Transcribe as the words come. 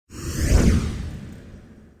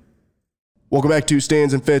Welcome back to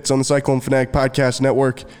Stands and Fits on the Cyclone Fanatic Podcast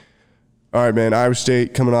Network. All right, man, Iowa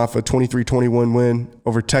State coming off a 23-21 win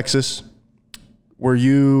over Texas. Were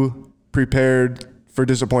you prepared for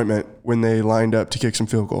disappointment when they lined up to kick some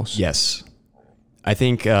field goals? Yes. I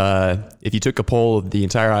think if you took a poll of the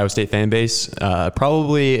entire Iowa State fan base,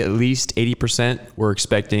 probably at least 80% were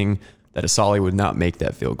expecting that Asali would not make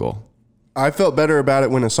that field goal. I felt better about it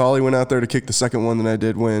when Asali went out there to kick the second one than I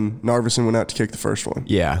did when Narveson went out to kick the first one.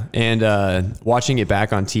 Yeah, and watching it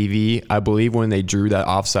back on TV, I believe when they drew that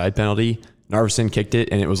offside penalty, Narveson kicked it,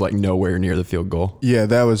 and it was like nowhere near the field goal. Yeah,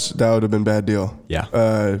 that would have been a bad deal. Yeah.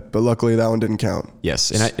 But luckily that one didn't count.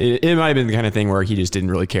 Yes, and it might have been the kind of thing where he just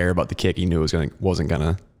didn't really care about the kick. He knew it wasn't going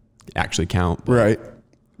to actually count. Right.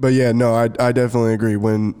 But yeah, no, I definitely agree.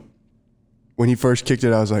 When he first kicked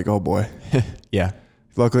it, I was like, oh boy. Yeah.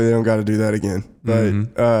 Luckily, they don't got to do that again.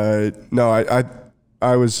 But no,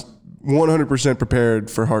 I was 100%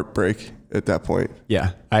 prepared for heartbreak at that point.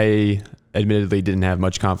 Yeah, I admittedly didn't have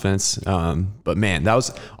much confidence. But man, that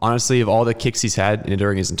was honestly, of all the kicks he's had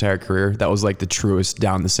during his entire career, that was like the truest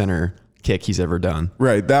down the center kick he's ever done.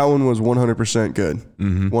 Right. That one was 100% good.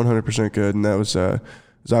 100% good. And that was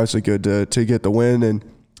obviously good to get the win. And,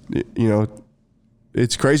 you know,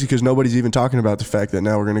 it's crazy because nobody's even talking about the fact that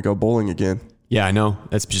now we're going to go bowling again. Yeah, I know.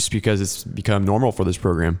 That's just because it's become normal for this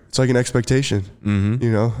program. It's like an expectation. You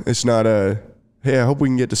know, it's not hey, I hope we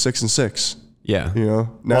can get to 6-6. Yeah. You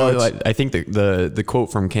know, now I think the quote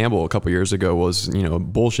from Campbell a couple years ago was, you know,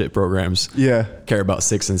 bullshit programs care about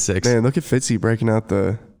 6-6. Man, look at Fitzy breaking out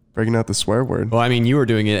the swear word. Well, I mean, you were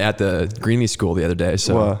doing it at the Greenlee School the other day,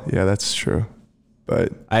 so. Well, yeah, that's true.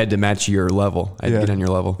 But I had to match your level. I had to get on your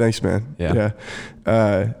level. Thanks, man. Yeah.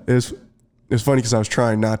 It was funny because I was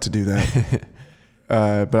trying not to do that.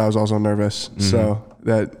 But I was also nervous. So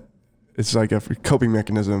that it's like a coping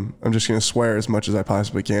mechanism. I'm just going to swear as much as I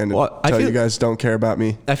possibly can and tell you guys don't care about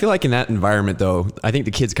me. I feel like in that environment, though, I think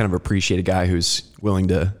the kids kind of appreciate a guy who's willing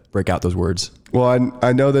to break out those words. Well,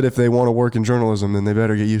 I know that if they want to work in journalism, then they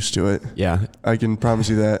better get used to it. Yeah. I can promise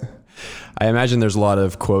you that. I imagine there's a lot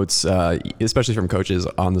of quotes, especially from coaches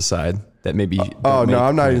on the side that maybe.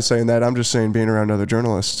 I'm not even saying that. I'm just saying being around other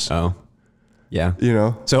journalists. Oh. Yeah. You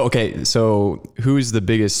know? So who's the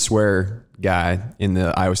biggest swear guy in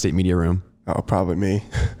the Iowa State media room? Oh, probably me.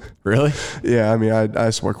 Really? Yeah. I mean,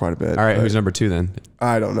 I swear quite a bit. All right. Who's number 2 then?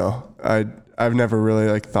 I don't know. I've never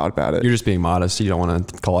really thought about it. You're just being modest. You don't want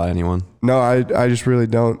to call out anyone. No, I just really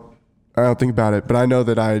don't. I don't think about it, but I know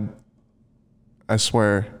that I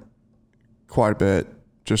swear quite a bit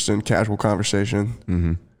just in casual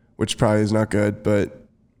conversation, which probably is not good, but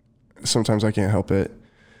sometimes I can't help it.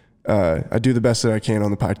 I do the best that I can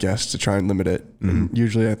on the podcast to try and limit it. And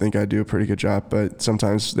usually I think I do a pretty good job, but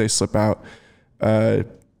sometimes they slip out. But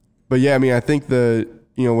yeah, I mean, I think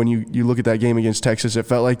when you look at that game against Texas, it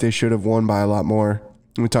felt like they should have won by a lot more.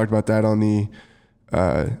 And we talked about that on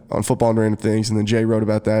Football and Random Things. And then Jay wrote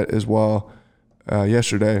about that as well,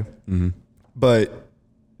 yesterday. But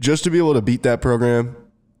just to be able to beat that program,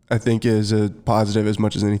 I think is a positive as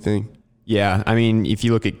much as anything. Yeah, I mean, if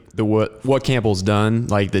you look at what Campbell's done,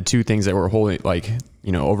 like the two things that were holding,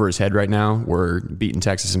 over his head right now were beating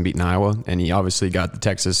Texas and beating Iowa, and he obviously got the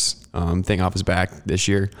Texas thing off his back this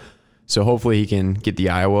year. So hopefully he can get the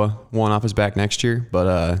Iowa one off his back next year.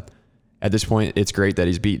 But at this point, it's great that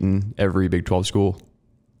he's beaten every Big 12 school.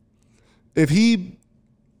 If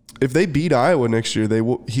they beat Iowa next year,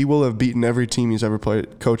 he will have beaten every team he's ever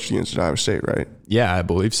coached against at Iowa State, right? Yeah, I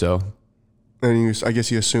believe so. And I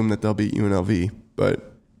guess you assume that they'll beat UNLV,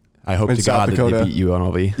 but I hope to God that they beat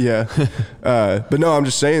UNLV. Yeah. But no, I'm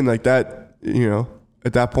just saying like that,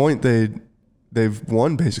 at that point they've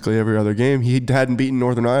won basically every other game. He hadn't beaten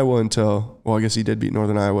Northern Iowa until, well, I guess he did beat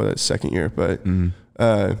Northern Iowa that second year, but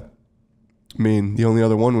I mean, the only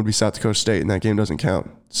other one would be South Dakota State, and that game doesn't count.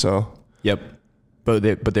 So. Yep. But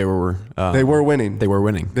they were winning. They were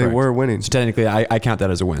winning. They were winning. So technically, I count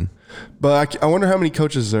that as a win. But I wonder how many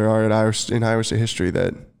coaches there are in Iowa State history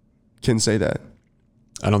that can say that.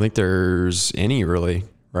 I don't think there's any really,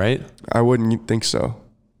 right? I wouldn't think so.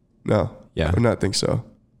 No. Yeah. I would not think so.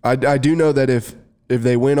 I do know that if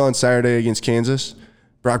they win on Saturday against Kansas,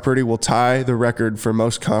 Brock Purdy will tie the record for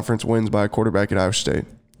most conference wins by a quarterback at Iowa State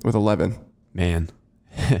with 11. Man.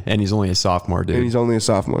 And he's only a sophomore, dude. And he's only a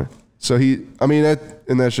sophomore. So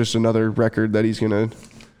that's just another record that he's going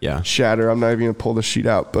to shatter. I'm not even going to pull the sheet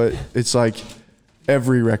out, but it's like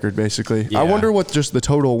every record basically. Yeah. I wonder what just the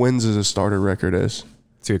total wins as a starter record is.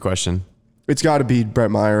 It's a good question. It's got to be Brett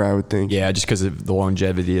Meyer, I would think. Yeah, just because of the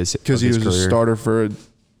longevity of his career. Because he was a starter for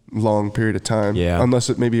long period of time. Yeah. Unless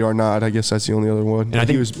it maybe Arnaud. I guess that's the only other one. And I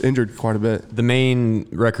think he was injured quite a bit. The main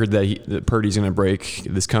record that Purdy's going to break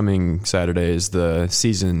this coming Saturday is the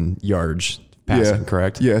season yards passing,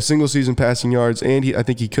 correct? Yeah, single season passing yards, and I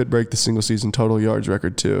think he could break the single season total yards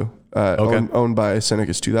record too. Owned by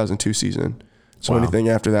Seneca's 2002 season. So anything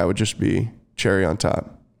after that would just be cherry on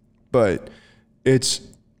top. But it's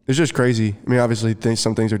just crazy. I mean, obviously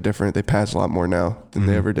some things are different. They pass a lot more now than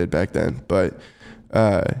they ever did back then. But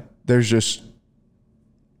there's just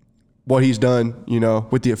what he's done,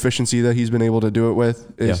 with the efficiency that he's been able to do it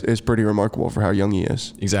with is pretty remarkable for how young he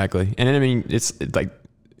is. Exactly. And I mean, it's like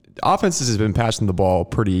offenses has been passing the ball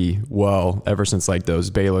pretty well ever since like those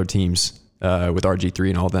Baylor teams with RG3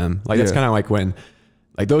 and all them. Like that's kind of like when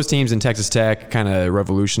like those teams in Texas Tech kind of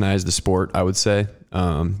revolutionized the sport, I would say,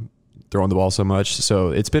 throwing the ball so much. So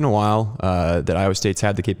it's been a while that Iowa State's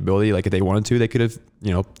had the capability. Like if they wanted to, they could have,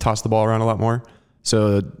 tossed the ball around a lot more.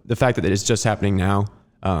 So the fact that it's just happening now,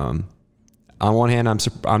 on one hand,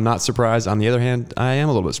 I'm not surprised. On the other hand, I am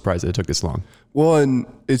a little bit surprised that it took this long. Well, and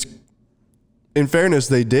it's, in fairness,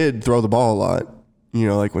 they did throw the ball a lot.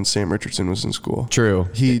 Like when Sam Richardson was in school. True.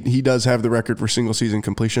 He does have the record for single season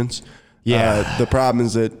completions. Yeah. The problem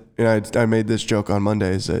is that, and I made this joke on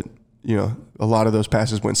Monday, is that, a lot of those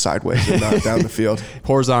passes went sideways and not down the field.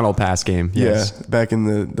 Horizontal pass game. Yes. Yeah. Back in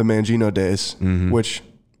the Mangino days, which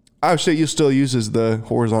Iowa State still uses the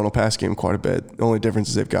horizontal pass game quite a bit. The only difference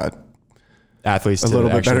is they've got athletes a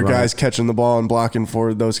little bit better guys catching the ball and blocking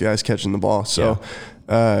for those guys catching the ball. So,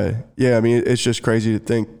 I mean, it's just crazy to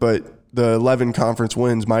think, but the 11 conference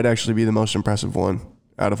wins might actually be the most impressive one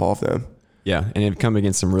out of all of them. Yeah, and it'd come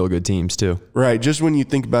against some real good teams too. Right. Just when you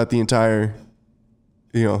think about the entire,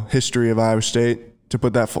 history of Iowa State, to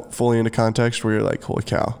put that fully into context, where you're like, holy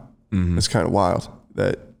cow, it's kind of wild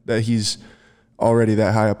that he's already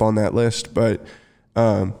that high up on that list. But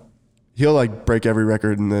he'll like break every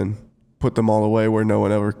record and then put them all away where no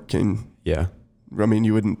one ever can. Yeah. I mean,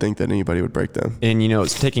 you wouldn't think that anybody would break them. And,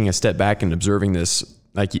 it's taking a step back and observing this.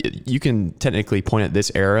 Like you can technically point at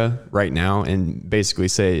this era right now and basically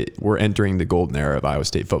say we're entering the golden era of Iowa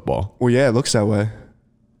State football. Well, yeah, it looks that way.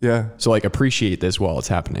 Yeah. So like appreciate this while it's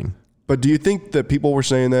happening. But do you think that people were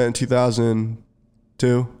saying that in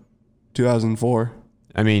 2002, 2004?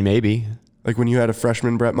 I mean, maybe. Like when you had a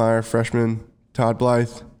freshman Brett Meyer, freshman Todd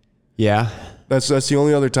Blythe. Yeah. That's the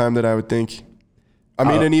only other time that I would think. I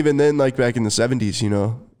mean, and even then, like back in the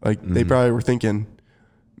 70s, like they probably were thinking,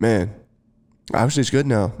 man, Iowa State's good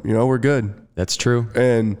now. We're good. That's true.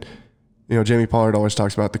 And, Jamie Pollard always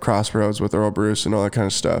talks about the crossroads with Earl Bruce and all that kind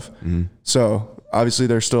of stuff. So obviously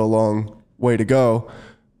there's still a long way to go,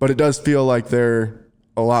 but it does feel like they're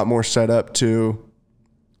a lot more set up to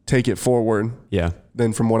take it forward. Yeah.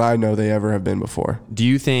 Than from what I know they ever have been before. Do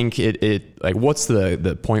you think it like what's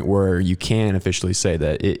the point where you can officially say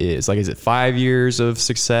that it is? Like, is it 5 years of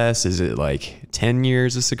success? Is it like 10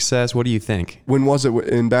 years of success? What do you think? When was it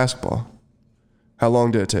in basketball? How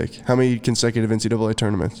long did it take? How many consecutive NCAA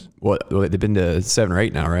tournaments? Well, they've been to 7 or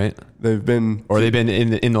 8 now, right? They've been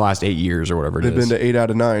in the last 8 years or whatever it is. They've been to 8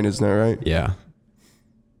 out of 9, isn't that right? Yeah.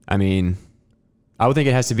 I mean, I would think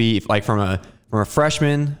it has to be like from a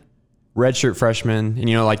freshman, redshirt freshman,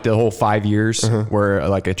 and like the whole 5 years where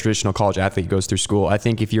like a traditional college athlete goes through school. I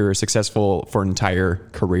think if you're successful for an entire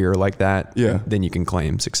career like that, then you can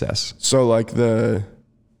claim success. So like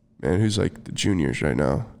who's like the juniors right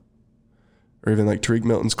now? Or even like Tariq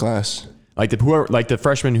Milton's class. Like the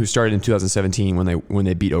freshman who started in 2017 when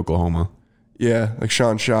they beat Oklahoma. Yeah, like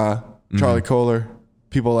Sean Shaw, Charlie Kohler,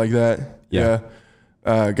 people like that. Yeah.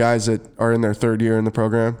 Guys that are in their third year in the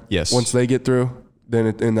program. Yes. Once they get through,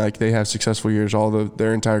 then like they have successful years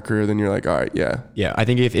their entire career, then you're like, all right, yeah. Yeah, I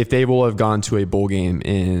think if they will have gone to a bowl game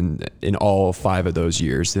in all 5 of those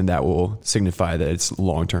years, then that will signify that it's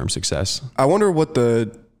long-term success. I wonder what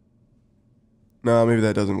no, maybe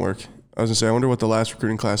that doesn't work. I was going to say, I wonder what the last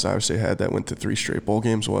recruiting class Iowa State had that went to 3 straight bowl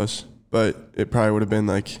games was. But it probably would have been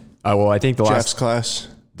like I think the Jeff's class.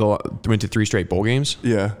 Went to 3 straight bowl games?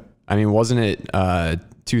 Yeah. I mean, wasn't it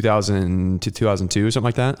 2000 to 2002, something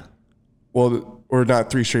like that? Well, or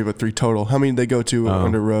not 3 straight, but 3 total. How many did they go to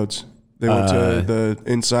under Rhodes? They went to the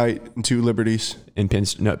Insight and 2 Liberties. And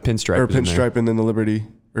Pinstripe. Or Pinstripe and then the Liberty.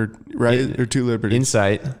 Or 2 Liberties.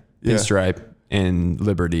 Insight, Pinstripe, and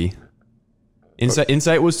Liberty.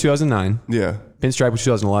 Insight was 2009. Yeah. Pinstripe was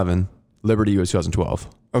 2011. Liberty was 2012.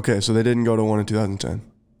 Okay, so they didn't go to one in 2010.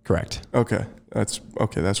 Correct. Okay, that's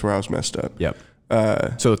where I was messed up. Yep.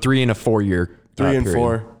 So 3 and a 4 year. 3 and period.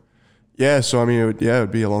 4. Yeah. So I mean, it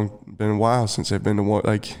would be been a while since they've been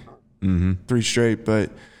to 3 straight. But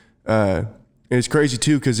And it's crazy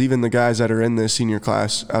too, because even the guys that are in this senior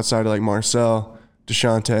class, outside of like Marcel,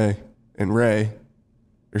 DeShante, and Ray,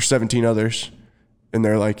 there's 17 others, and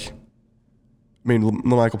they're like, I mean,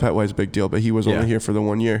 Michael Petway's a big deal, but he was only here for the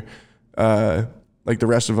 1 year. Like the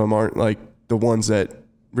rest of them aren't like the ones that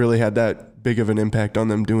really had that big of an impact on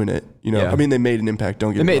them doing it. You know, I mean, they made an impact.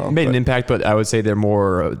 Don't get me wrong. Made an impact, but I would say they're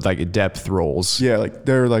more like depth roles. Yeah, like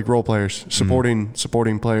they're like role players,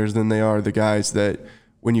 supporting players than they are the guys that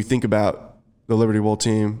when you think about the Liberty Bowl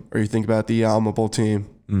team or you think about the Alma Bowl team,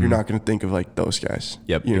 you're not going to think of like those guys.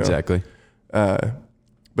 Yep, you know? exactly.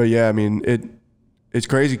 But yeah, I mean, it's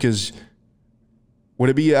crazy because would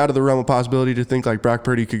it be out of the realm of possibility to think like Brock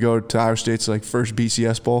Purdy could go to Iowa State's like first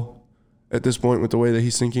BCS Bowl at this point with the way that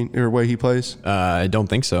he's thinking or way he plays? I don't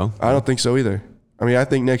think so. I don't think so either. I mean, I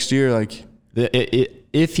think next year, like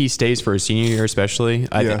if he stays for a senior year, especially,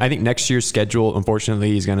 I think next year's schedule,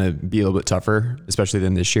 unfortunately, is going to be a little bit tougher, especially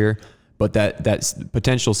than this year. But that's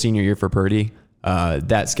potential senior year for Purdy.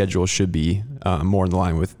 That schedule should be more in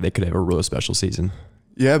line with they could have a really special season.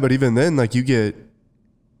 Yeah, but even then, like you get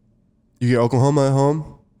Oklahoma at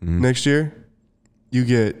home next year. You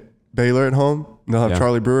get Baylor at home. They'll have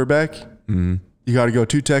Charlie Brewer back. You got to go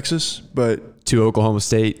to Texas, but to Oklahoma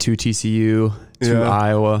State, to TCU, to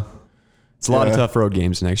Iowa. It's a lot of tough road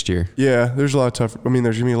games next year. Yeah, there's a lot of tough. I mean,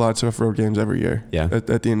 there's gonna be a lot of tough road games every year. Yeah.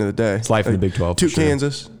 At the end of the day, it's life in the Big 12. To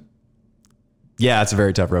Kansas. Yeah, it's a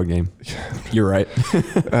very tough road game. You're right.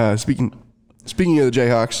 Speaking of the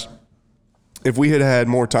Jayhawks, if we had had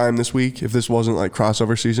more time this week, if this wasn't like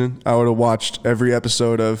crossover season, I would have watched every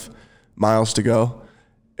episode of Miles to Go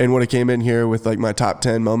and would have came in here with like my top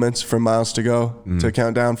 10 moments from Miles to Go to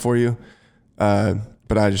count down for you.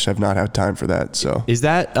 But I just have not had time for that. So is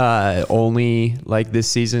that only like this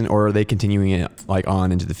season, or are they continuing it like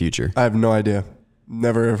on into the future? I have no idea.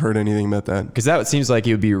 Never have heard anything about that. Because that seems like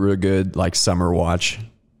it would be a real good like summer watch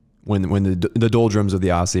when the doldrums of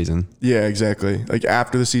the off season. Yeah, exactly. Like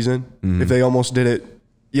after the season, if they almost did it.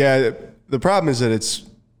 Yeah, the problem is that it's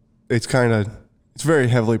very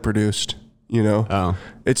heavily produced. You know,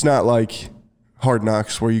 it's not like Hard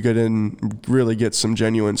Knocks where you get in really get some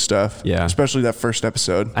genuine stuff. Yeah, especially that first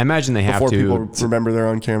episode. I imagine they have before to people remember they're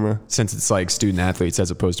on camera, since it's like student athletes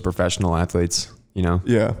as opposed to professional athletes. You know.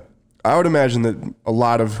 Yeah, I would imagine that a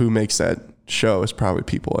lot of who makes that show is probably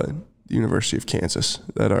people at the University of Kansas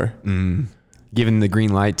that are given the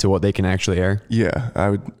green light to what they can actually air. Yeah,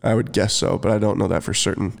 I would guess so, but I don't know that for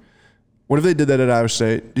certain. What if they did that at Iowa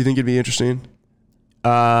State? Do you think it'd be interesting?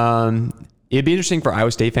 It'd be interesting for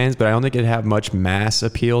Iowa State fans, but I don't think it'd have much mass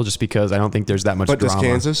appeal just because I don't think there's that much drama. But does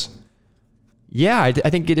Kansas? Yeah, I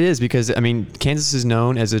think it is because, I mean, Kansas is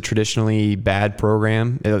known as a traditionally bad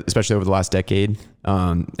program, especially over the last decade.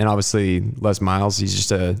 And obviously, Les Miles, he's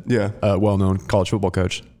just a well-known college football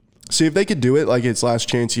coach. See, if they could do it like it's Last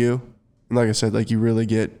Chance U, and like I said, like you really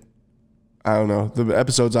get, I don't know, the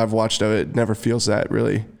episodes I've watched of it never feels that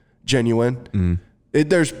really genuine.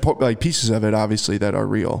 There's like pieces of it, obviously, that are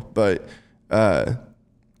real, but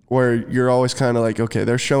where you're always kind of like, okay,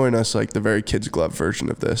 they're showing us like the very kid's glove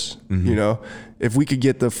version of this. You know, if we could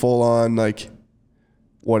get the full on like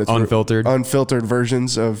what it's unfiltered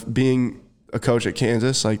versions of being a coach at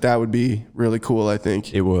Kansas, like that would be really cool. I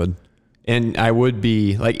think it would. And I would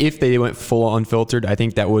be like, if they went full unfiltered, I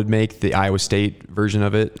think that would make the Iowa State version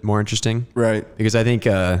of it more interesting. Right. Because I think,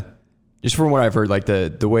 just from what I've heard, like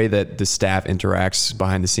the way that the staff interacts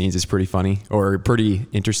behind the scenes is pretty funny or pretty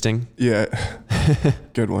interesting. Yeah.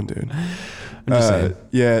 Good one, dude. I'm just saying.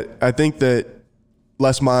 Yeah. I think that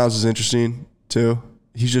Les Miles is interesting too.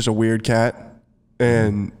 He's just a weird cat.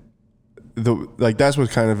 And that's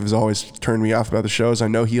what kind of has always turned me off about the show is I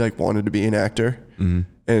know he like wanted to be an actor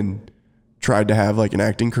and tried to have like an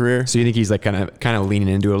acting career. So you think he's like kind of leaning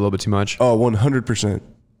into it a little bit too much? Oh, 100%.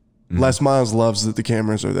 Les Miles loves that the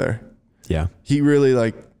cameras are there. Yeah. He really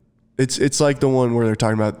like, it's like the one where they're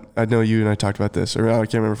talking about, I know you and I talked about this, or I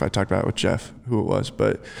can't remember if I talked about it with Jeff, who it was,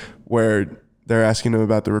 but where they're asking him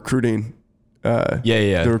about the recruiting,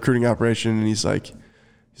 the recruiting operation. And he's like,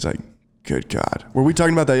 good God. Were we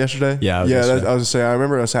talking about that yesterday? Yeah. I was gonna say, I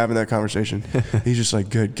remember us having that conversation. He's just like,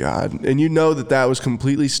 good God. And you know that was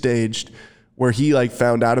completely staged where he like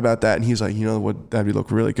found out about that and he's like, you know what, that'd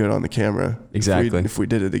look really good on the camera. Exactly. If we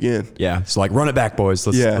did it again. Yeah. So like run it back, boys.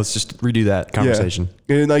 Let's just redo that conversation.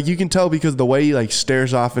 Yeah. And like you can tell because the way he like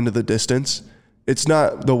stares off into the distance, it's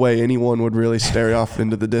not the way anyone would really stare off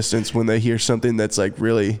into the distance when they hear something that's like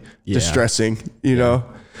really distressing, you know?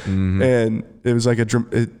 And it was like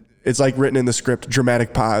it's like written in the script,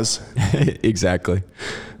 dramatic pause. Exactly.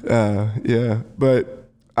 Yeah. But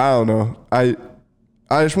I don't know.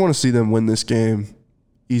 I just want to see them win this game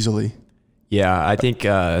easily. Yeah, I think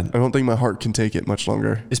I don't think my heart can take it much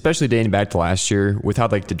longer. especially dating back to last year with how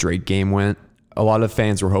like the Drake game went, a lot of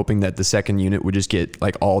fans were hoping that the second unit would just get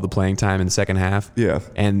like all the playing time in the second half. Yeah.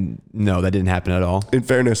 And no, that didn't happen at all. In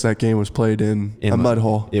fairness, that game was played in a mud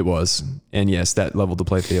hole. It was. And yes, that leveled the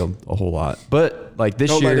play field a whole lot. But like this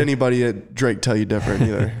Don't year, let anybody at Drake tell you different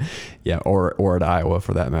either. yeah, or at Iowa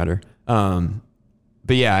for that matter.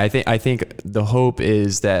 But yeah, I think the hope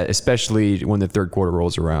is that especially when the third quarter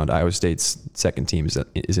rolls around, Iowa State's second team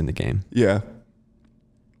is in the game. Yeah.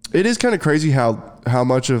 It is kind of crazy how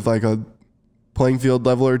much of like a playing field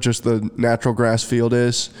leveler just the natural grass field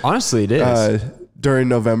is. Honestly, it is. During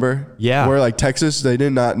November. Yeah. Where like Texas, they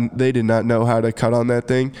did not know how to cut on that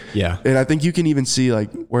thing. Yeah. And I think you can even see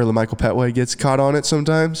like where LaMichael Petway gets caught on it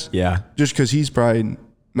sometimes. Yeah. Just because he's probably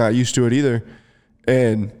not used to it either.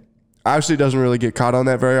 And obviously doesn't really get caught on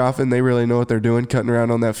that very often. They really know what they're doing cutting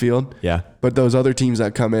around on that field. Yeah. But those other teams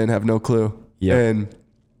that come in have no clue. Yeah.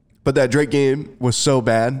 But that Drake game was so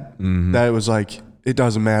bad that it was like, it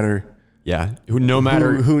doesn't matter. Yeah. No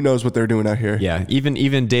matter who knows what they're doing out here. Yeah.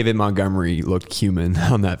 Even David Montgomery looked human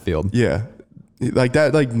on that field. Yeah. Like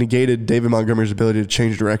that like negated David Montgomery's ability to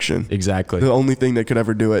change direction. Exactly. The only thing that could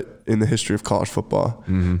ever do it in the history of college football.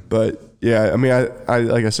 Mm-hmm. But yeah, I mean, I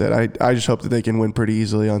like I said, I just hope that they can win pretty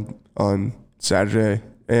easily on Saturday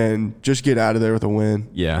and just get out of there with a win.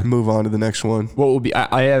 Yeah. Move on to the next one. What will be?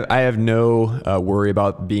 I have no worry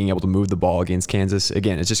about being able to move the ball against Kansas.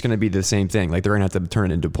 Again, it's just going to be the same thing. Like they're going to have to turn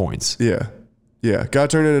it into points. Yeah. Yeah. Got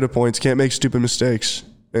to turn it into points. Can't make stupid mistakes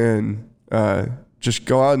and just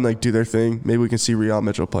go out and like do their thing. Maybe we can see Rion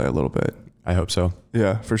Mitchell play a little bit. I hope so.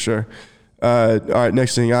 Yeah, for sure. All right.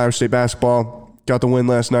 Next thing, Iowa State basketball got the win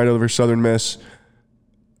last night over Southern Miss.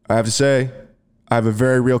 I have to say, I have a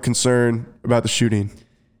very real concern about the shooting.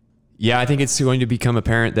 Yeah, I think it's going to become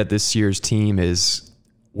apparent that this year's team is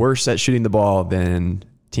worse at shooting the ball than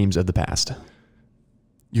teams of the past.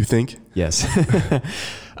 You think? Yes.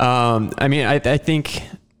 I mean, I think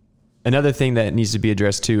another thing that needs to be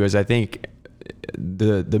addressed too is I think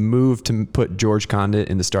the move to put George Condit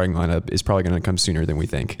in the starting lineup is probably going to come sooner than we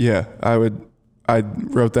think. Yeah, I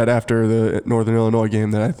wrote that after the Northern Illinois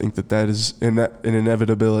game that I think that is an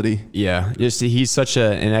inevitability. Yeah, just he's such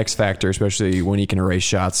an X factor, especially when he can erase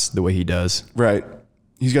shots the way he does. Right.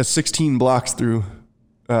 He's got 16 blocks through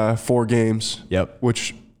 4 games. Yep.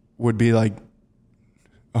 Which would be like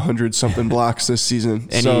 100 something blocks this season.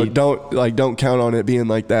 And so don't count on it being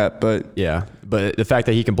like that. But yeah, but the fact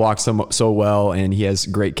that he can block so well and he has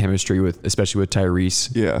great chemistry especially with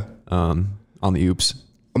Tyrese. Yeah. On the oops.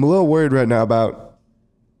 I'm a little worried right now about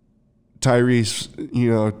Tyrese,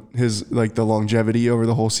 his like the longevity over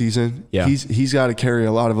the whole season. Yeah. He's got to carry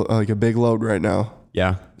a lot of like a big load right now.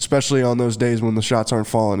 Yeah. Especially on those days when the shots aren't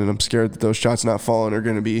falling, and I'm scared that those shots not falling they're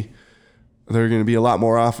going to be a lot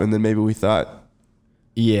more often than maybe we thought.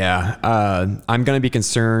 Yeah. I'm going to be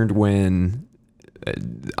concerned when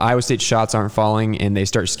Iowa State shots aren't falling and they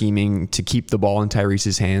start scheming to keep the ball in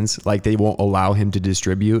Tyrese's hands. Like they won't allow him to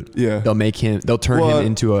distribute. Yeah. They'll turn him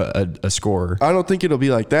into a scorer. I don't think it'll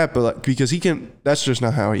be like that, but because that's just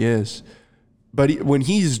not how he is. But when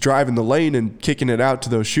he's driving the lane and kicking it out to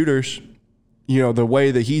those shooters, the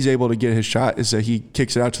way that he's able to get his shot is that he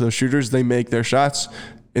kicks it out to those shooters. They make their shots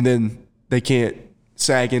and then they can't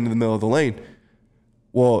sag into the middle of the lane.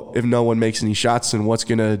 Well, if no one makes any shots, then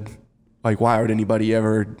why would anybody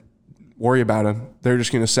ever worry about him? They're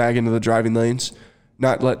just going to sag into the driving lanes,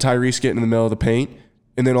 not let Tyrese get in the middle of the paint,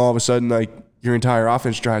 and then all of a sudden, like, your entire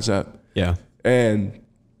offense dries up. Yeah. And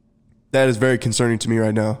that is very concerning to me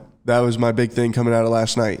right now. That was my big thing coming out of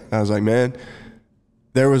last night. I was like, man,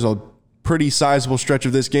 there was a pretty sizable stretch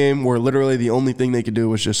of this game where literally the only thing they could do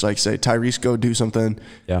was just like say, Tyrese, go do something.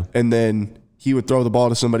 Yeah. And then he would throw the ball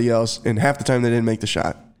to somebody else, and half the time they didn't make the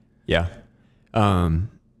shot. Yeah.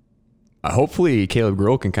 Hopefully Caleb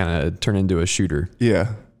Grill can kind of turn into a shooter.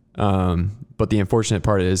 Yeah. But the unfortunate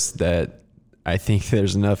part is that I think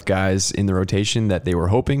there's enough guys in the rotation that they were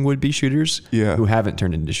hoping would be shooters who haven't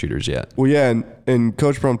turned into shooters yet. Well, yeah, and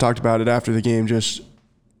Coach Brom talked about it after the game. Just,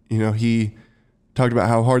 he talked about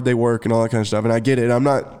how hard they work and all that kind of stuff. And I get it.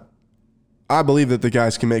 I believe that the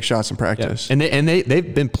guys can make shots in practice. Yeah. And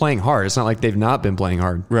they've been playing hard. It's not like they've not been playing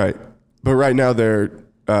hard. Right. But right now they're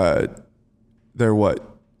what?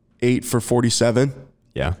 8 for 47?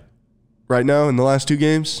 Yeah. Right now in the last 2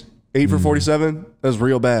 games, 8 for 47? That's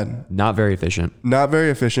real bad. Not very efficient. Not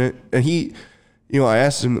very efficient. And he, I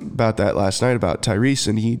asked him about that last night about Tyrese,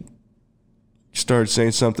 and he started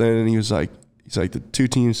saying something, and he's like the 2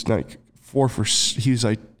 teams, like 4 for, he was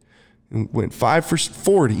like, and went 5 for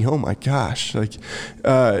 40. Oh my gosh. Like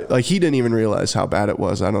he didn't even realize how bad it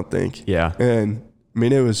was, I don't think. Yeah. And I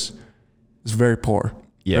mean, it was very poor.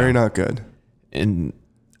 Yeah. Very not good. And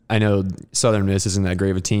I know Southern Miss isn't that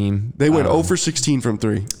great of a team. They went 0 for 16 from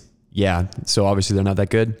 3. Yeah. So obviously they're not that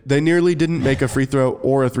good. They nearly didn't make a free throw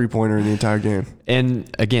or a 3-pointer in the entire game.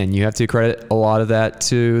 And again, you have to credit a lot of that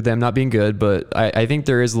to them not being good, but I think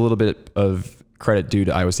there is a little bit of credit due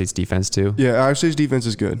to Iowa State's defense too. Yeah, Iowa State's defense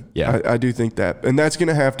is good. Yeah. I do think that. And that's going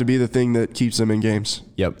to have to be the thing that keeps them in games.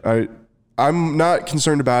 Yep. I'm not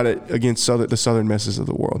concerned about it against the Southern Misses of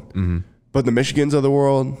the world. Mm-hmm. But the Michigans of the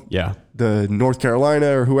world, yeah, the North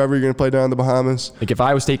Carolina or whoever you're going to play down in the Bahamas. Like if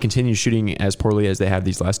Iowa State continues shooting as poorly as they have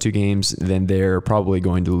these last 2 games, then they're probably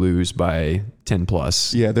going to lose by 10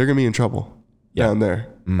 plus. Yeah, they're going to be in trouble down there.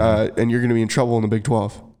 Mm-hmm. And you're going to be in trouble in the Big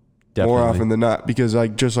 12 more often than not because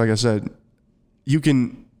just like I said, you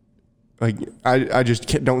can I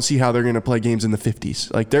just don't see how they're going to play games in the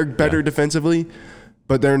 50s. Like they're better defensively,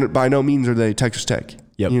 but they're by no means are they Texas Tech,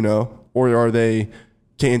 or are they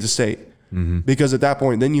Kansas State? Mm-hmm. Because at that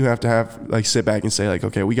point, then you have to sit back and say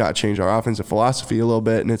okay, we got to change our offensive philosophy a little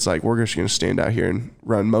bit. And it's we're just going to stand out here and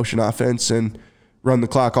run motion offense and run the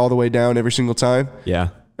clock all the way down every single time.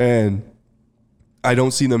 Yeah. And I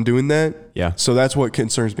don't see them doing that. Yeah. So that's what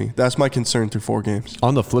concerns me. That's my concern through 4 games.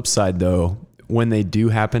 On the flip side though, when they do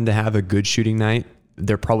happen to have a good shooting night,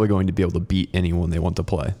 they're probably going to be able to beat anyone they want to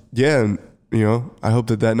play. Yeah. And I hope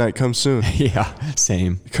that night comes soon. Yeah.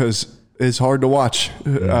 Same. Because it's hard to watch.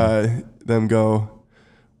 Them go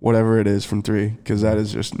whatever it is from 3 because that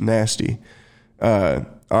is just nasty. All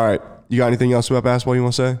right. You got anything else about basketball you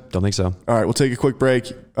want to say? Don't think so. All right. We'll take a quick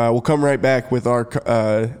break. We'll come right back with our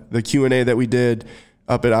the Q&A that we did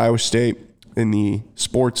up at Iowa State in the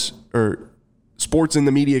sports in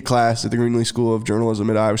the media class at the Greenlee School of Journalism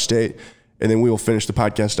at Iowa State. And then we will finish the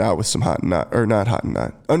podcast out with some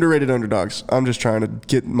underrated underdogs. I'm just trying to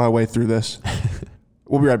get my way through this.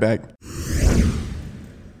 We'll be right back.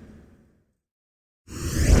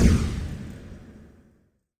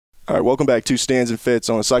 All right, welcome back to Stands and Fits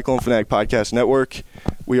on the Cyclone Fanatic Podcast Network.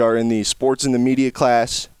 We are in the sports in the media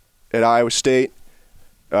class at Iowa State,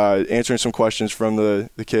 answering some questions from the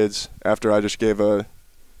kids after I just gave a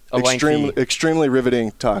extremely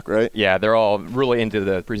riveting talk, right? Yeah, they're all really into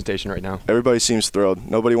the presentation right now. Everybody seems thrilled.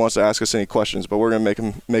 Nobody wants to ask us any questions, but we're going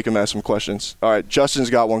to make them ask some questions. All right, Justin's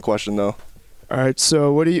got one question, though. All right,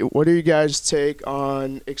 so what do you guys take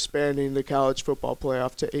on expanding the college football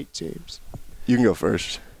playoff to 8 teams? You can go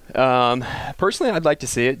first. Personally, I'd like to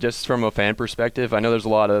see it just from a fan perspective. I know there's a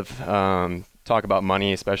lot of talk about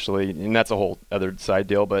money, especially, and that's a whole other side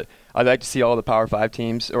deal, but I'd like to see all the Power 5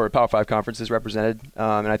 teams or Power 5 conferences represented.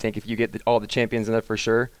 And I think if you get all the champions in there for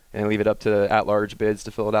sure and leave it up to at-large bids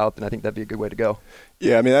to fill it out, then I think that'd be a good way to go.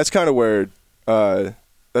 Yeah, I mean, that's kind of where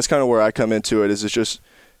I come into it. Is it's just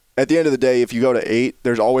at the end of the day, if you go to 8,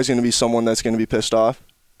 there's always going to be someone that's going to be pissed off.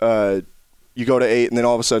 You go to 8, and then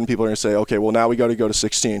all of a sudden people are going to say, okay, well, now we got to go to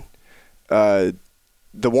 16.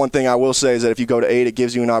 The one thing I will say is that if you go to 8, it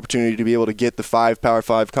gives you an opportunity to be able to get the 5 Power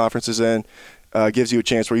 5 conferences in. Gives you a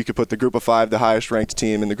chance where you could put the group of 5, the highest ranked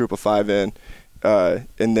team in the group of 5 in,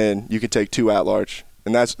 and then you could take 2 at large.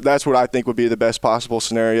 And that's what I think would be the best possible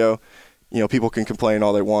scenario. People can complain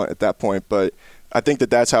all they want at that point, but I think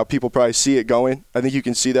that's how people probably see it going. I think you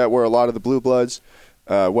can see that where a lot of the blue bloods,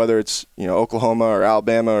 whether it's Oklahoma or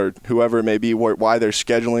Alabama or whoever it may be, why they're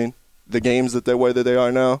scheduling the games the way that they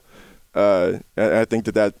are now. I think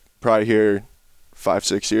that probably here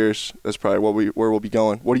 5-6 years, that's probably where we'll be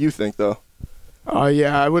going. What do you think, though?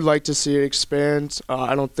 Yeah, I would like to see it expand.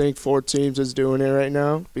 I don't think 4 teams is doing it right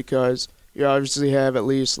now because you obviously have at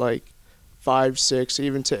least 5, 6,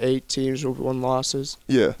 even to 8 teams with 1 losses.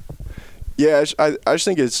 Yeah. Yeah, I just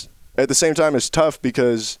think it's, at the same time, it's tough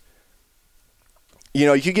because, you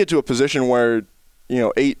could get to a position where,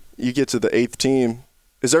 8, you get to the 8th team.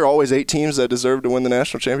 Is there always 8 teams that deserve to win the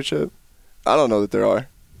national championship? I don't know that there are.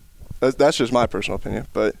 That's just my personal opinion,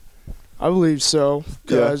 but I believe so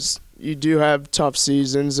because you do have tough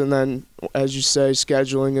seasons, and then, as you say,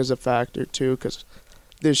 scheduling is a factor too because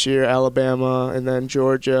this year Alabama and then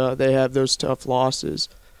Georgia, they have those tough losses,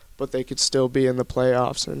 but they could still be in the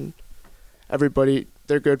playoffs, and everybody,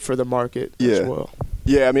 they're good for the market as well.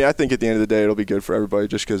 Yeah, I mean, I think at the end of the day it'll be good for everybody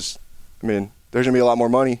just because, there's going to be a lot more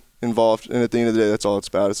money involved, and at the end of the day, that's all it's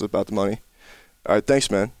about. It's about the money. All right, thanks,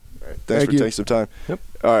 man. Right. Thanks for taking some time. Yep.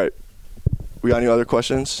 All right. We got any other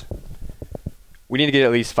questions? We need to get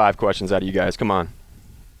at least 5 questions out of you guys. Come on.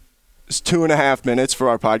 It's 2.5 minutes for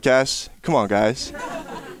our podcast. Come on, guys. How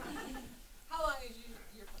long is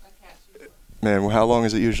your podcast? Man, how long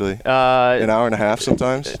is it usually? An hour and a half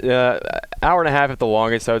sometimes? Hour and a half at the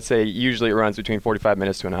longest. I would say usually it runs between 45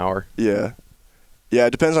 minutes to an hour. Yeah. Yeah,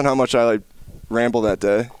 it depends on how much I ramble that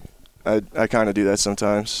day. I kind of do that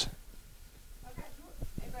sometimes.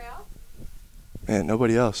 Anybody else? Man,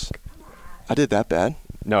 nobody else. I did that bad.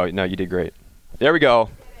 No, you did great. There we go.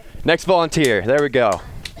 Next volunteer. There we go.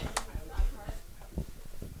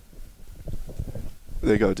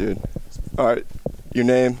 There you go, dude. All right. Your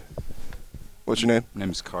name? What's your name? My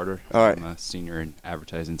name is Carter. All right. I'm a senior in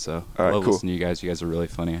advertising, so All right, I love cool. listening to you guys. You guys are really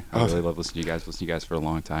funny. I really love listening to you guys. Listened to you guys for a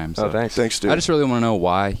long time. So. Oh, thanks. Thanks, dude. I just really want to know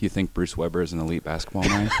why you think Bruce Weber is an elite basketball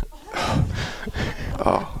mind.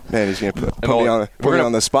 Oh, man, he's going to put Well, me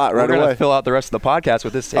on the spot right We're away. going to fill out the rest of the podcast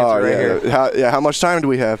with this answer right here. How much time do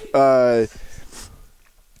we have?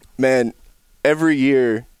 Man, every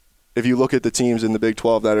year, if you look at the teams in the Big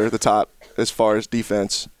 12 that are at the top as far as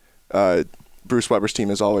defense, Bruce Weber's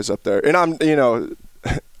team is always up there. And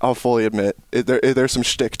I'll fully admit there's some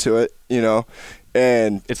shtick to it,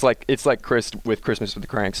 and It's like Chris with Christmas with the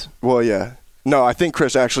Cranks. well, yeah. No, I think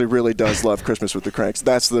Chris actually really does love Christmas with the Cranks.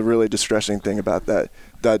 That's the really distressing thing about that.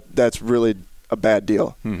 That's really a bad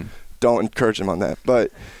deal. Don't encourage him on that.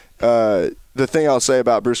 But the thing I'll say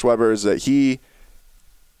about Bruce Weber is that he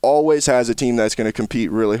always has a team that's going to compete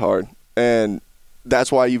really hard, and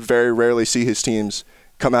that's why you very rarely see his teams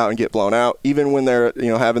come out and get blown out, even when they're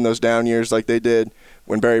having those down years like they did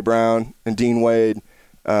when Barry Brown and Dean Wade,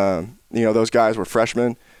 those guys were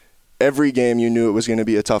freshmen. Every game you knew it was going to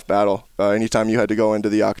be a tough battle. Anytime you had to go into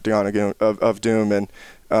the octagon of doom, and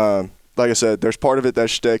like I said, there's part of it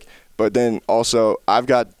that's shtick, but then also I've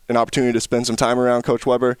got an opportunity to spend some time around Coach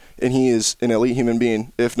Weber, and he is an elite human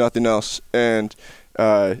being, if nothing else. And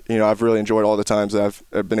I've really enjoyed all the times that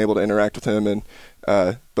I've been able to interact with him. And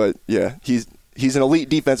but yeah, he's an elite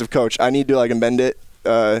defensive coach. I need to amend it,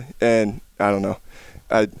 and I don't know.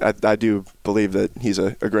 I do believe that he's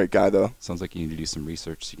a great guy, though. Sounds like you need to do some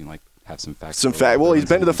research so you can have some facts. Well, he's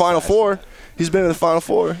been to the Final Four. He's been to the Final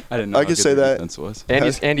Four. I didn't know. I could say that. Was.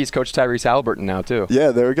 And he's coached Tyrese Halliburton now too.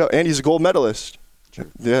 Yeah, there we go. And he's a gold medalist.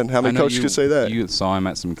 Yeah, and how many coaches could say that? You saw him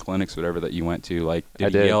at some clinics, whatever that you went to. Did he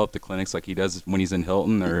did. yell at the clinics like he does when he's in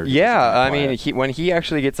Hilton? Or Yeah, I mean, when he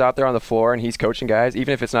actually gets out there on the floor and he's coaching guys,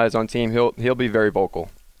 even if it's not his own team, he'll be very vocal.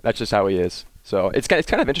 That's just how he is. So it's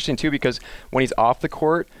kind of interesting too, because when he's off the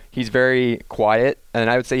court, he's very quiet, and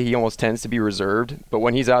I would say he almost tends to be reserved. But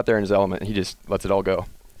when he's out there in his element, he just lets it all go.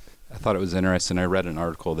 I thought it was interesting. I read an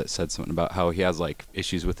article that said something about how he has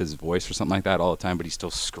issues with his voice or something like that all the time, but he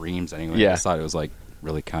still screams anyway. Yeah. I just thought it was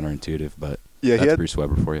really counterintuitive, but Yeah, that's Bruce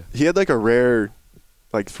Weber for you. He had a rare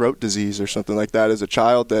throat disease or something like that as a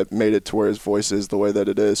child that made it to where his voice is the way that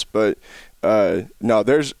it is. But no,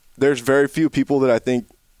 there's very few people that I think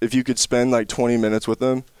if you could spend 20 minutes with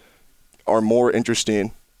them are more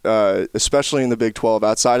interesting, especially in the Big 12,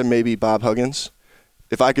 outside of maybe Bob Huggins.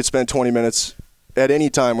 If I could spend 20 minutes at any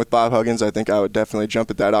time with Bob Huggins, I think I would definitely jump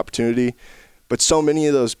at that opportunity. But so many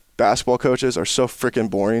of those basketball coaches are so freaking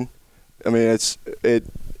boring. I mean,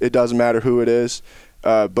 it doesn't matter who it is,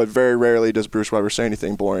 but very rarely does Bruce Weber say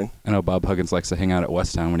anything boring. I know Bob Huggins likes to hang out at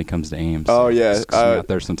Westtown when he comes to Ames. Oh, yeah. Just swing out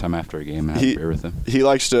there sometime after a game and have a beer with him. He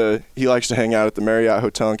likes to hang out at the Marriott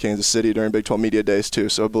Hotel in Kansas City during Big 12 Media Days too.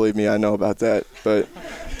 So believe me, I know about that. But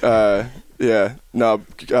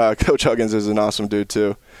Coach Huggins is an awesome dude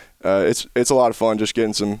too. It's a lot of fun just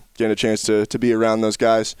getting a chance to be around those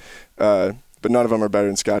guys. But none of them are better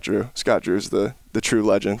than Scott Drew. Scott Drew is the true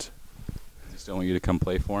legend. Still want you to come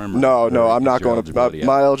play for him? No, I'm not going to.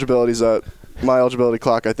 My eligibility's up. My eligibility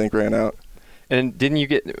clock, I think, ran out. And didn't you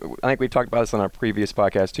get? I think we've talked about this on our previous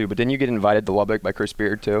podcast too. But didn't you get invited to Lubbock by Chris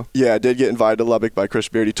Beard too? Yeah, I did get invited to Lubbock by Chris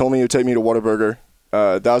Beard. He told me he would take me to Whataburger.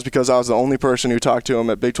 That was because I was the only person who talked to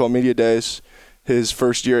him at Big 12 Media Days, his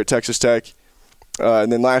first year at Texas Tech,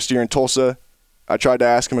 and then last year in Tulsa. I tried to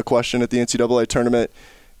ask him a question at the NCAA tournament.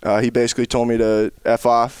 He basically told me to F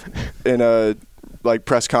off in a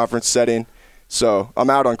press conference setting. So I'm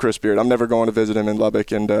out on Chris Beard. I'm never going to visit him in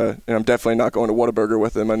Lubbock, and I'm definitely not going to Whataburger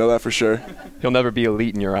with him. I know that for sure. He'll never be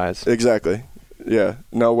elite in your eyes. Exactly. Yeah.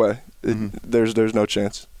 No way. There's no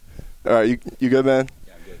chance. All right. You good, man?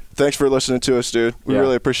 Yeah, I'm good. Thanks for listening to us, dude. We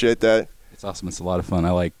really appreciate that. It's awesome. It's a lot of fun.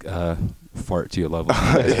 I like fart to your level.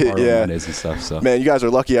 Yeah. And stuff. So. Man, you guys are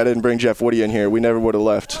lucky I didn't bring Jeff Woody in here. We never would have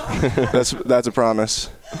left. That's a promise.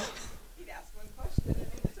 He'd ask one question and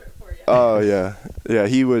answer it for you. Oh yeah. Yeah.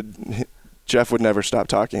 He would. Jeff would never stop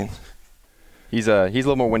talking. He's a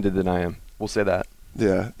little more winded than I am. We'll say that.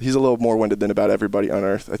 Yeah, he's a little more winded than about everybody on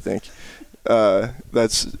earth, I think.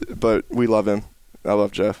 But we love him. I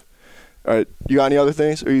love Jeff. All right. You got any other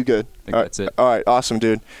things? Or are you good? I think All right. that's it. All right. Awesome,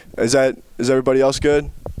 dude. Is everybody else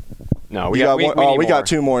good? No, we You got one. we need We got more.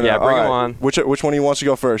 2 more now. Yeah, bring All them right. on. Which one of you wants to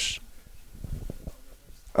go first?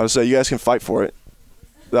 I would say you guys can fight for it.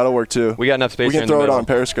 That'll work too. We got enough space We here can in the throw it middle. on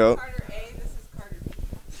Periscope. Carter A, this is Carter B.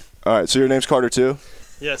 All right. So your name's Carter too.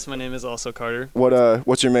 Yes, my name is also Carter.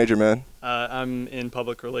 What's your major, man? I'm in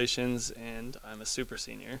public relations, and I'm a super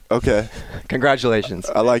senior. Okay. Congratulations.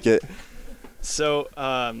 I like it. So,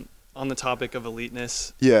 on the topic of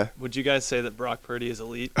eliteness, Yeah. would you guys say that Brock Purdy is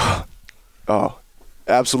elite? Oh,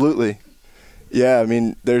 absolutely. Yeah, I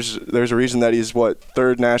mean, there's a reason that he's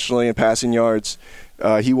third nationally in passing yards.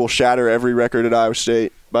 He will shatter every record at Iowa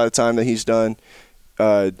State by the time that he's done.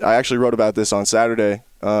 I actually wrote about this on Saturday.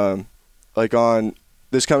 On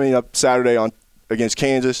this coming up Saturday against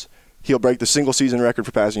Kansas, he'll break the single season record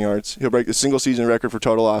for passing yards. He'll break the single season record for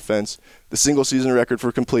total offense, the single season record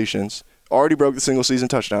for completions. Already broke the single season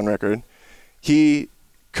touchdown record. He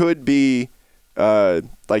could be 3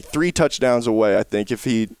 touchdowns away, I think, if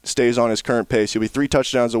he stays on his current pace. He'll be 3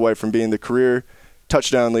 touchdowns away from being the career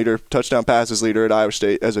touchdown passes leader at Iowa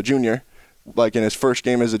State as a junior. Like in his first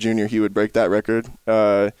game as a junior, he would break that record.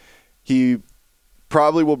 He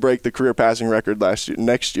probably will break the career passing record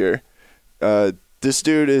next year. This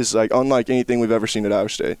dude is unlike anything we've ever seen at Iowa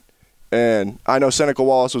State. And I know Seneca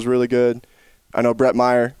Wallace was really good. I know Brett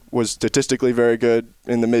Meyer was statistically very good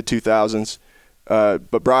in the mid-2000s.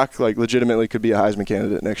 But Brock legitimately could be a Heisman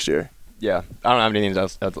candidate next year. Yeah, I don't have anything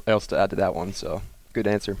else to add to that one. So good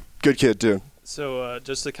answer. Good kid too. So,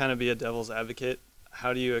 just to kind of be a devil's advocate,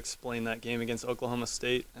 how do you explain that game against Oklahoma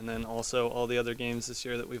State, and then also all the other games this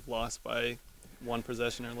year that we've lost by 1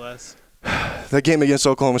 possession or less? That game against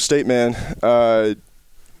Oklahoma State, man,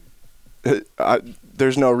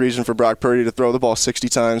 there's no reason for Brock Purdy to throw the ball 60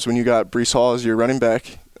 times when you got Breece Hall as your running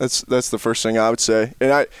back. That's the first thing I would say.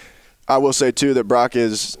 And I will say, too, that Brock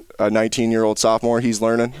is a 19-year-old sophomore. He's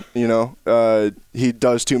learning, he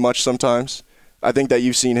does too much sometimes. I think that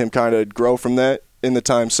you've seen him kind of grow from that in the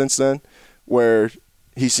time since then, where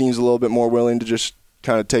he seems a little bit more willing to just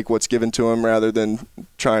kind of take what's given to him rather than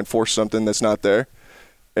try and force something that's not there.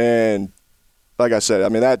 And like I said, I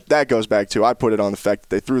mean, that goes back to, I put it on the fact that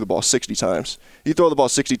they threw the ball 60 times. You throw the ball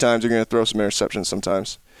 60 times, you're going to throw some interceptions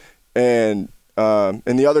sometimes. And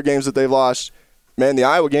in the other games that they've lost, man, the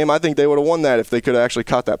Iowa game, I think they would have won that if they could have actually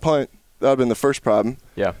caught that punt. That would have been the first problem.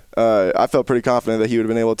 Yeah. I felt pretty confident that he would have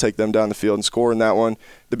been able to take them down the field and score in that one.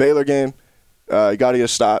 The Baylor game, you got to get a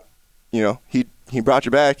stop. He brought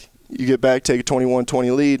you back. You get back, take a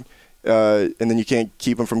 21-20 lead, and then you can't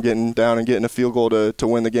keep him from getting down and getting a field goal to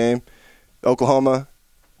win the game. Oklahoma,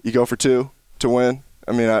 you go for 2 to win.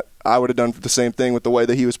 I mean, I would have done the same thing with the way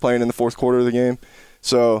that he was playing in the fourth quarter of the game.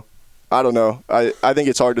 So, I don't know. I think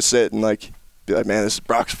it's hard to sit and be like, man, this is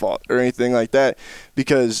Brock's fault or anything like that,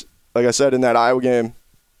 because, like I said, in that Iowa game,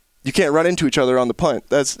 you can't run into each other on the punt.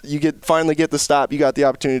 You finally get the stop. You got the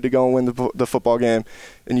opportunity to go and win the football game,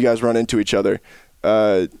 and you guys run into each other.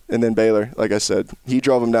 And then Baylor, like I said, he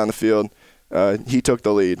drove him down the field. He took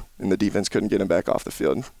the lead, and the defense couldn't get him back off the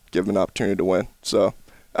field and give him an opportunity to win. So,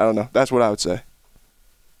 I don't know. That's what I would say.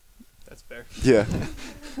 That's fair. Yeah.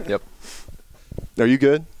 Yep. Are you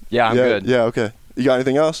good? Yeah, I'm good. Yeah, okay. You got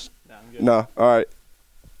anything else? No, I'm good. No. All right.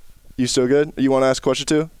 You still good? You want to ask a question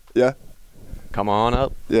too? Yeah? Come on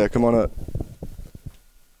up. Yeah, come on up.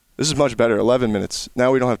 This is much better. 11 minutes.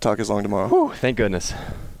 Now we don't have to talk as long tomorrow. Whew, thank goodness.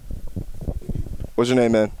 What's your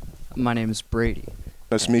name, man? My name is Brady.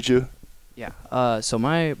 Nice to meet you. Yeah. So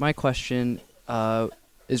my question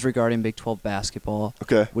is regarding Big 12 basketball.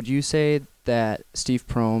 Okay. Would you say that Steve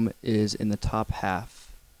Prohm is in the top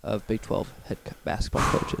half of Big 12 head basketball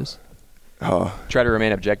coaches? Oh, Try to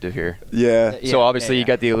remain objective here. yeah. Yeah, So obviously yeah, you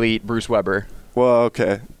got the elite Bruce Weber. Well,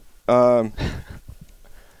 okay.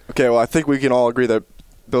 Okay, well, I think we can all agree that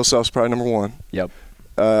Bill Self's probably number 1. Yep.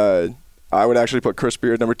 I would actually put Chris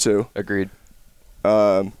Beard number 2. Agreed.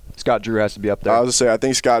 I Scott Drew has to be up there. was going to say, I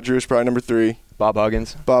think Scott Drew is probably number 3. Bob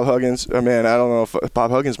Huggins. Bob Huggins. Oh, man, I don't know if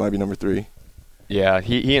Bob Huggins might be number 3. Yeah,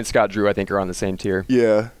 he and Scott Drew I think are on the same tier.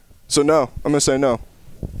 Yeah. So, no. I'm going to say no.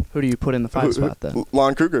 Who do you put in the 5 spot then?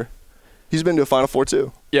 Lon Kruger. He's been to a Final Four,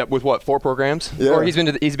 too. Yeah, with what, 4 programs? Yeah. Or he's been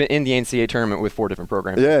in the NCAA tournament with 4 different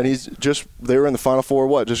programs. Yeah, and they were in the Final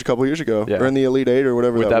Four, just a couple years ago? Yeah. Or in the Elite Eight or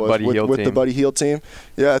whatever With that that was. Buddy Hield with the team. Buddy Hield team.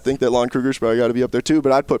 Yeah, I think that Lon Kruger's probably got to be up there, too.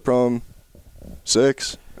 But I'd put Prohm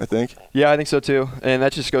 6, I think. Yeah, I think so too. And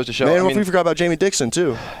that just goes to show. Man, we forgot about Jamie Dixon,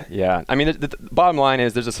 too. Yeah, I mean, the bottom line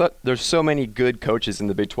is there's so many good coaches in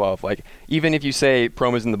the Big 12. Like, even if you say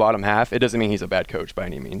Prohm is in the bottom half, it doesn't mean he's a bad coach by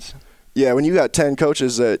any means. Yeah, when you got 10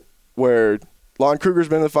 coaches where Lon Kruger's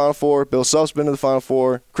been to the Final Four. Bill Self's been to the Final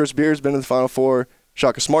Four. Chris Beard's been to the Final Four.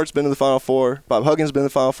 Shaka Smart's been to the Final Four. Bob Huggins been to the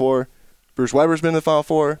Final Four. Bruce Weber's been to the Final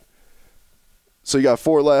Four. So you got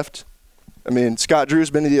 4 left. I mean, Scott Drew's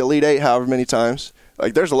been to the Elite Eight however many times.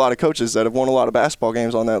 Like, there's a lot of coaches that have won a lot of basketball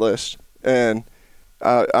games on that list. And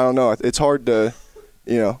I don't know. It's hard to,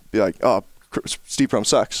 be like, oh, Steve Prohm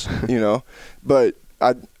sucks, But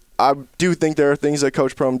I do think there are things that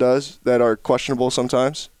Coach Prohm does that are questionable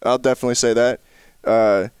sometimes. I'll definitely say that.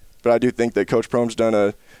 But I do think that Coach Prohm's done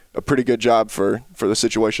a pretty good job for the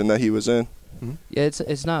situation that he was in. Yeah,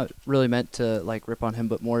 it's not really meant to like rip on him,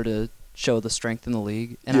 but more to show the strength in the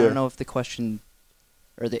league. And I don't know if the question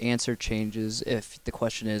or the answer changes if the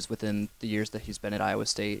question is within the years that he's been at Iowa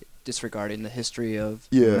State, disregarding the history of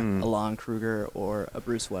a Lon Kruger or a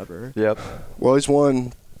Bruce Weber. Yep. Well, he's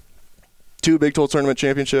won 2 Big 12 tournament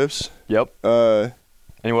championships. Yep. And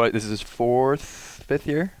what? This is his 5th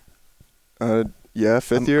year. Yeah,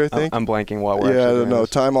 5th year, I think. I'm blanking while we're. I don't know.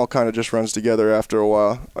 Time all kind of just runs together after a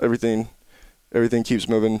while. Everything keeps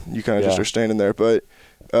moving. You kind of just are standing there, but.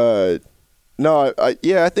 No, I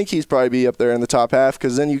think he's probably be up there in the top half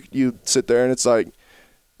because then you sit there and it's like,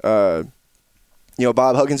 Bob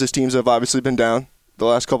Huggins' teams have obviously been down the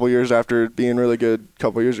last couple of years after being really good a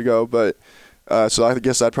couple of years ago, but so I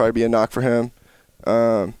guess that'd probably be a knock for him.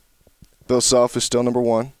 Bill Self is still number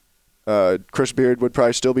 1. Chris Beard would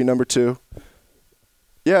probably still be number 2.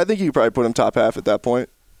 Yeah, I think you could probably put him top half at that point,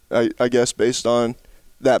 I guess, based on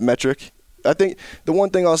that metric. I think the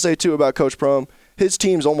one thing I'll say, too, about Coach Prohm, his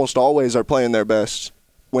teams almost always are playing their best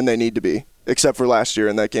when they need to be, except for last year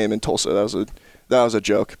in that game in Tulsa. That was a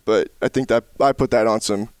joke, but I think that I put that on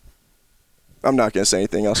some. I'm not going to say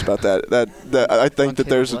anything else about that. That I think that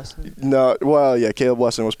there's no. Well, yeah, Caleb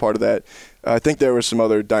Wesson was part of that. I think there were some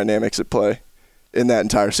other dynamics at play in that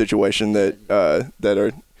entire situation that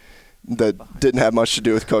didn't have much to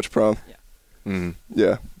do with Coach Prohm. Yeah. Mm-hmm.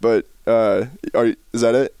 Yeah, but is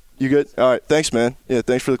that it? You good? All right. Thanks, man. Yeah,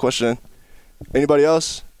 thanks for the question. Anybody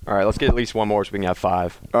else? All right, let's get at least one more so we can have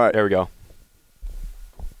 5. All right. There we go.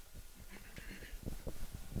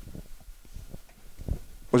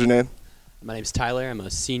 What's your name? My name's Tyler. I'm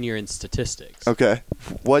a senior in statistics. Okay.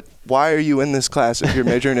 Why are you in this class if you're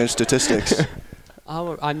majoring in statistics?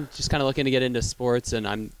 I'm just kind of looking to get into sports, and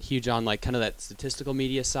I'm huge on like kind of that statistical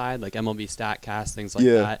media side, like MLB StatCast, things like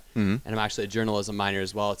that. Mm-hmm. And I'm actually a journalism minor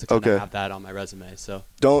as well to kind of have that on my resume. So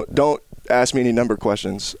don't ask me any number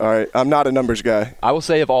questions. All right, I'm not a numbers guy. I will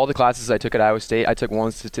say of all the classes I took at Iowa State, I took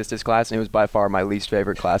one statistics class, and it was by far my least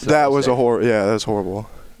favorite class. That was that was horrible.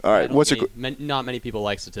 All right, not many people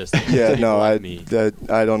like statistics. Yeah, no, I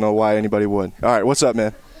don't know why anybody would. All right, what's up,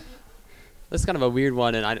 man? That's kind of a weird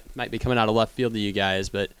one, and I might be coming out of left field to you guys,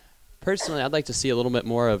 but personally, I'd like to see a little bit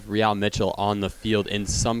more of Real Mitchell on the field in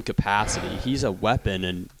some capacity. He's a weapon,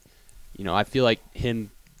 and I feel like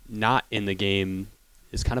him not in the game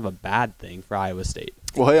is kind of a bad thing for Iowa State.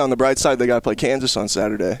 Well, hey, on the bright side, they got to play Kansas on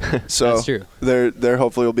Saturday, so that's true. There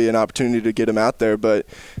hopefully will be an opportunity to get him out there. But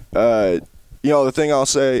the thing I'll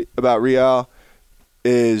say about Real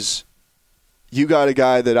is, you got a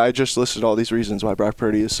guy that I just listed all these reasons why Brock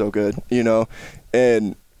Purdy is so good,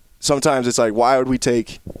 and sometimes it's like, why would we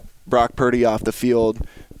take Brock Purdy off the field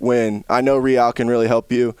when I know Real can really help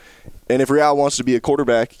you? And if Real wants to be a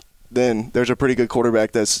quarterback, then there's a pretty good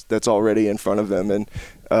quarterback that's already in front of them,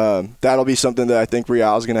 and that'll be something that I think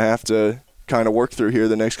Real is going to have to kind of work through here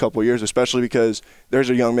the next couple of years, especially because there's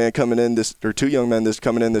a young man coming in or 2 young men that's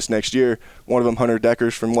coming in this next year. One of them, Hunter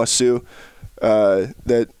Deckers from West Sioux,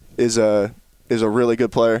 that is a really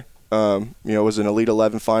good player. Was an Elite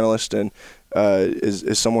 11 finalist and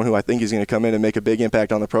is someone who I think is going to come in and make a big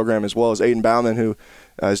impact on the program, as well as Aiden Bauman, who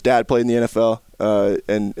his dad played in the NFL,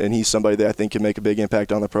 and he's somebody that I think can make a big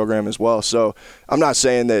impact on the program as well. So I'm not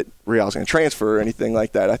saying that Real's going to transfer or anything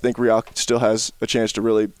like that. I think Real still has a chance to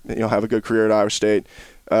really have a good career at Iowa State.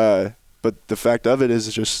 But the fact of it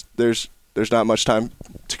is just there's not much time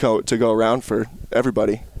to go around for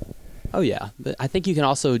everybody. Oh, yeah. But I think you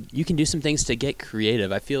can do some things to get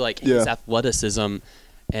creative. I feel like his athleticism,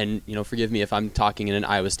 and, forgive me if I'm talking in an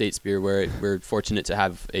Iowa State spirit where we're fortunate to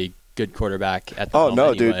have a good quarterback at the helm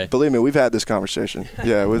anyway. Dude, believe me, we've had this conversation.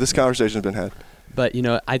 Yeah, this conversation's been had. But,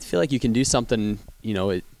 I feel like you can do something,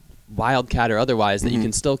 Wildcat or otherwise, that you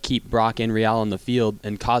can still keep Brock and Real on the field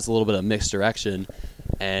and cause a little bit of mixed direction.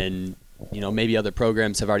 And maybe other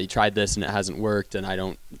programs have already tried this and it hasn't worked, and I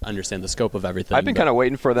don't understand the scope of everything. I've been kind of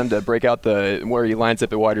waiting for them to break out where he lines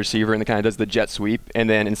up at wide receiver and kind of does the jet sweep, and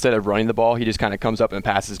then instead of running the ball, he just kind of comes up and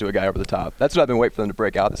passes to a guy over the top. That's what I've been waiting for them to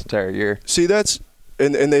break out this entire year. See,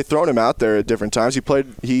 and they've thrown him out there at different times. He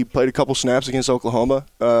played a couple snaps against Oklahoma.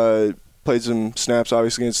 played some snaps,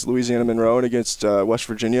 obviously, against Louisiana Monroe and against West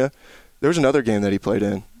Virginia. There was another game that he played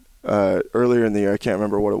in earlier in the year. I can't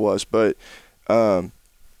remember what it was. But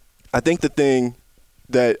I think the thing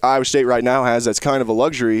that Iowa State right now has that's kind of a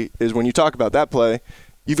luxury is when you talk about that play,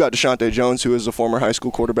 you've got Deshaunte Jones, who is a former high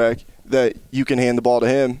school quarterback, that you can hand the ball to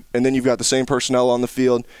him, and then you've got the same personnel on the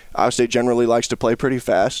field. Iowa State generally likes to play pretty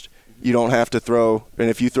fast. You don't have to throw, and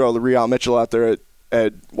if you throw Real Mitchell out there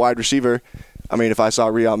at wide receiver, I mean, if I saw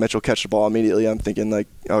Real Mitchell catch the ball immediately, I'm thinking like,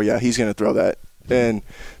 oh yeah, he's going to throw that. And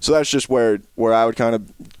so that's just where I would kind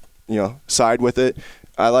of, side with it.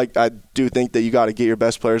 I do think that you got to get your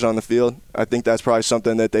best players on the field. I think that's probably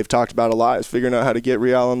something that they've talked about a lot, is figuring out how to get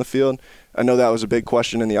Real on the field. I know that was a big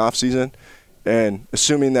question in the offseason. And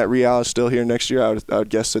assuming that Real is still here next year, I would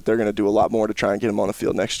guess that they're going to do a lot more to try and get him on the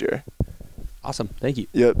field next year. Awesome. Thank you.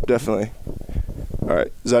 Yep, definitely. All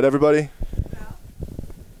right. Is that everybody?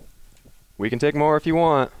 We can take more if you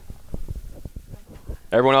want.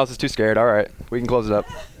 Everyone else is too scared. All right. We can close it up.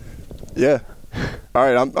 Yeah. All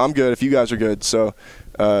right. I'm good if you guys are good. So,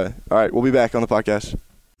 all right. We'll be back on the podcast.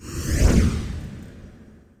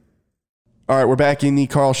 All right. We're back in the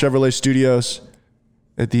Carl Chevrolet studios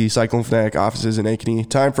at the Cyclone Fanatic offices in Ankeny.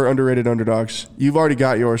 Time for Underrated Underdogs. You've already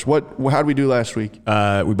got yours. How did we do last week?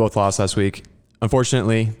 We both lost last week.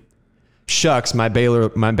 Unfortunately, shucks, my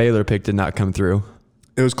Baylor pick did not come through.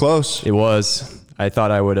 It was close. It was. I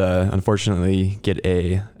thought I would unfortunately get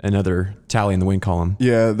another tally in the win column.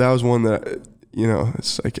 Yeah, that was one that,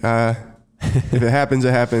 it's like, if it happens,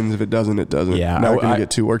 it happens. If it doesn't, it doesn't. Yeah, I'm not going to get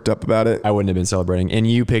too worked up about it. I wouldn't have been celebrating. And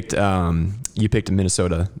you picked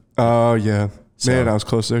Minnesota. Oh, yeah. So, man, I was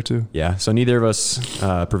close there too. Yeah, so neither of us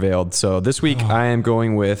prevailed. So this week I am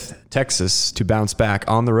going with Texas to bounce back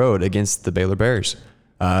on the road against the Baylor Bears.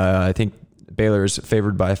 I think Baylor's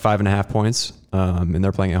favored by 5.5 points, and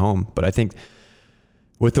they're playing at home. But I think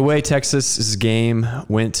with the way Texas's game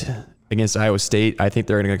went against Iowa State, I think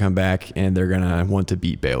they're going to come back and they're going to want to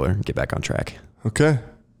beat Baylor and get back on track. Okay.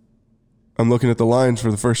 I'm looking at the lines for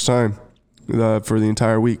the first time for the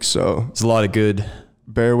entire week. So it's a lot of good.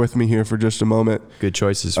 Bear with me here for just a moment. Good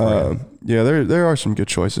choices for you. Yeah, there are some good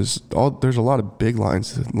choices. There's a lot of big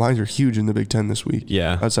lines. The lines are huge in the Big Ten this week.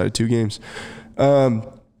 Yeah. Outside of 2 games.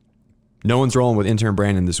 No one's rolling with intern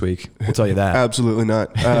Brandon this week. We'll tell you that. Absolutely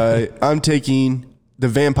not. I'm taking the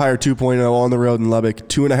Vampire 2.0 on the road in Lubbock.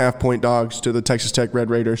 2.5 point dogs to the Texas Tech Red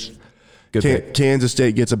Raiders. Good pick. Kansas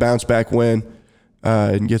State gets a bounce back win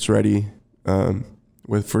and gets ready for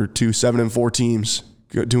 2 7-4 teams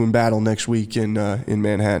doing battle next week in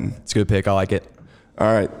Manhattan. It's a good pick. I like it.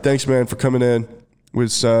 All right. Thanks, man, for coming in. It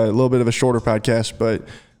was a little bit of a shorter podcast, but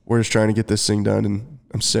we're just trying to get this thing done, and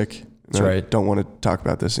I'm sick. That's right. Don't want to talk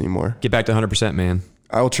about this anymore. Get back to 100%, man.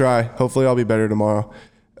 I will try. Hopefully I'll be better tomorrow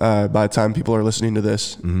by the time people are listening to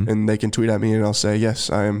this, and they can tweet at me, and I'll say, yes,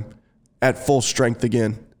 I am at full strength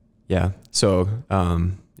again. Yeah. So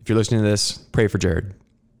if you're listening to this, pray for Jared.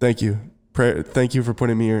 Thank you. Thank you for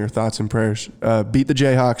putting me in your thoughts and prayers. Beat the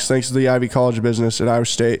Jayhawks. Thanks to the Ivy College of Business at Iowa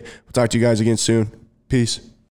State. We'll talk to you guys again soon. Peace.